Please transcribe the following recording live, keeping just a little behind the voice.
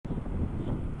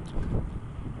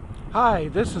Hi,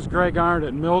 this is Greg Arndt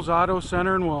at Mills Auto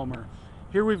Center in Wilmer.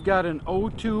 Here we've got an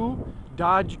 '02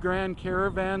 Dodge Grand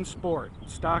Caravan Sport,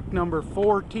 stock number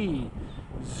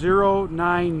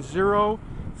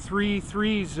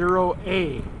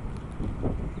 4T090330A.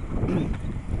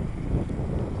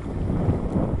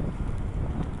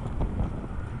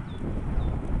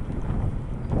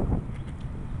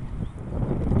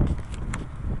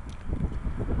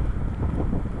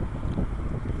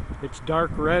 It's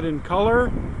dark red in color.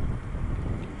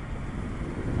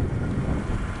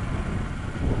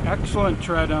 Excellent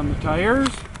tread on the tires.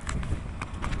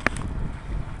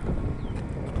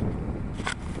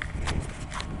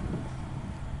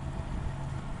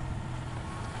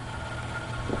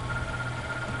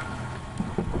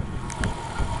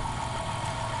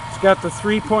 It's got the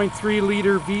 3.3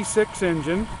 liter V6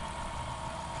 engine.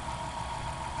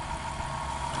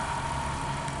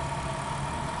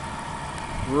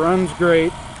 Runs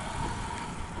great.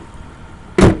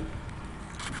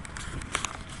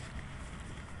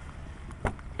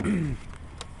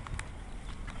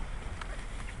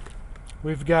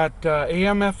 We've got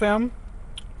AM/FM,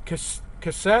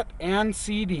 cassette, and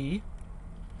CD.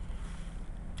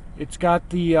 It's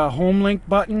got the home link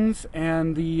buttons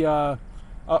and the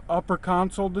upper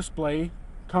console display,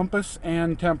 compass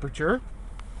and temperature.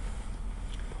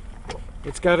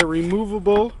 It's got a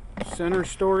removable center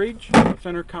storage,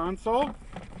 center console.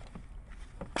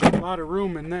 A lot of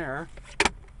room in there.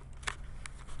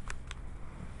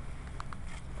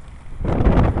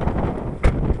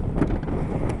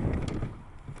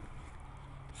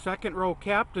 Second row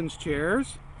captain's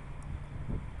chairs,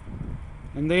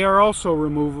 and they are also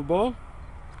removable,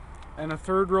 and a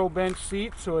third row bench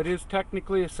seat, so it is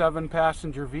technically a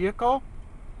 7-passenger vehicle.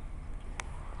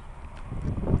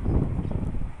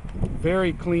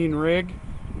 Very clean rig.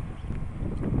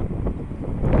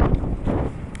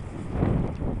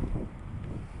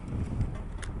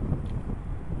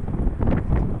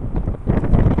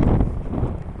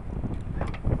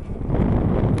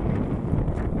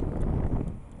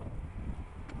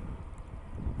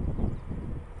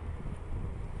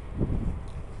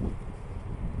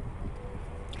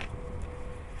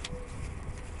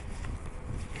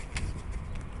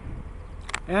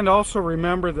 And also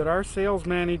remember that our sales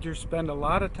managers spend a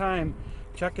lot of time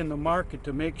checking the market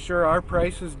to make sure our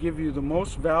prices give you the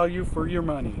most value for your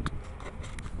money.